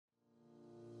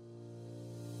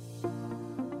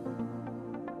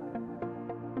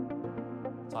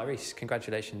Tyrese,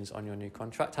 congratulations on your new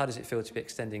contract. How does it feel to be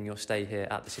extending your stay here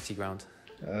at the City Ground?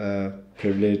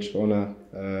 Privilege,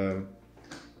 honour,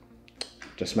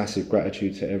 just massive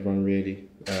gratitude to everyone really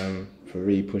for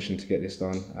really pushing to get this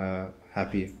done.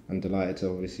 Happy and delighted to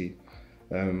obviously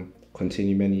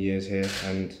continue many years here,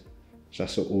 and it's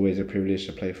just always a privilege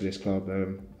to play for this club.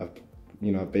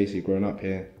 I've basically grown up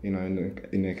here,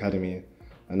 in the academy,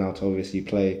 and now to obviously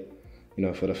play,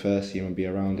 for the first team and be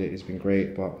around it, it's been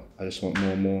great. But I just want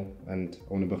more and more, and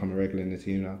I want to become a regular in the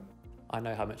team now. I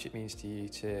know how much it means to you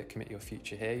to commit your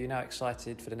future here. You're now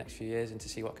excited for the next few years and to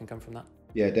see what can come from that?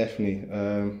 Yeah, definitely.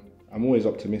 I'm always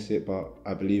optimistic, but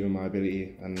I believe in my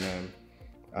ability, and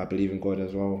I believe in God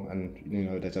as well. And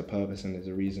there's a purpose and there's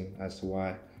a reason as to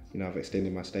why I've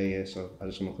extended my stay here. So I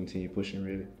just want to continue pushing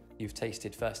really. You've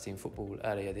tasted first team football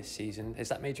earlier this season. Has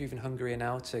that made you even hungrier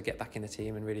now to get back in the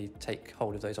team and really take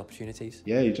hold of those opportunities?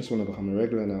 Yeah, you just want to become a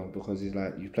regular now, because it's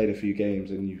like you've played a few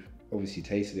games and you've obviously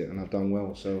tasted it, and I've done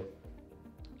well. So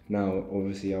now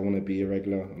obviously I want to be a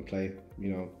regular and play,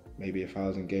 maybe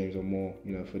 1,000 games or more,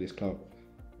 for this club,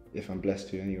 if I'm blessed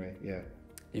to anyway. Yeah.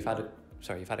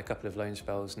 You've had a couple of loan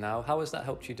spells now. How has that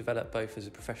helped you develop both as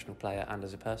a professional player and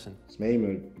as a person? It's made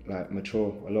me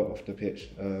mature a lot off the pitch,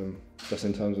 just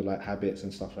in terms of habits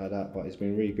and stuff like that. But it's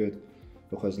been really good,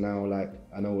 because now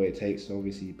I know what it takes to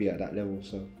obviously be at that level.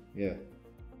 So yeah.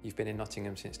 You've been in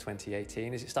Nottingham since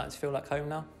 2018. Is it starting to feel like home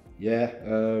now? Yeah.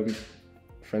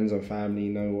 Friends and family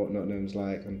know what Nottingham's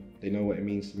like, and they know what it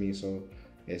means to me. So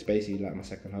it's basically like my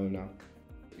second home now.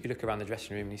 You look around the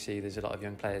dressing room and you see there's a lot of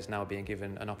young players now being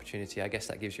given an opportunity. I guess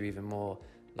that gives you even more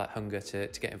hunger to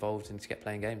get involved and to get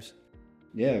playing games.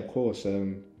 Yeah, of course.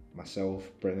 Myself,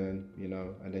 Brennan,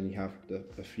 and then you have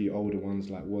the few older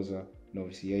ones like Wazza and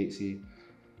obviously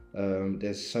Yatesy.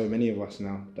 There's so many of us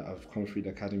now that have come through the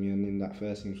academy and in that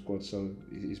first team squad, so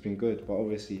it's been good. But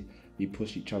obviously we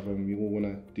push each other and we all want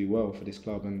to do well for this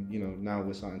club, and now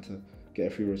we're starting to get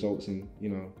a few results, and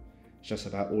it's just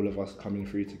about all of us coming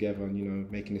through together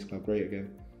and making this club great again.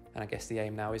 And I guess the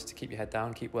aim now is to keep your head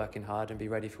down, keep working hard, and be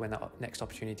ready for when that next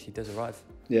opportunity does arrive.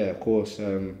 Yeah, of course.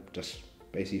 Just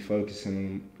basically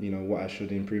focusing on what I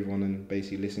should improve on, and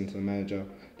basically listening to the manager,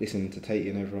 listening to Tate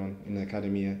and everyone in the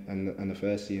academy and the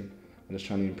first team, and just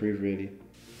trying to improve really.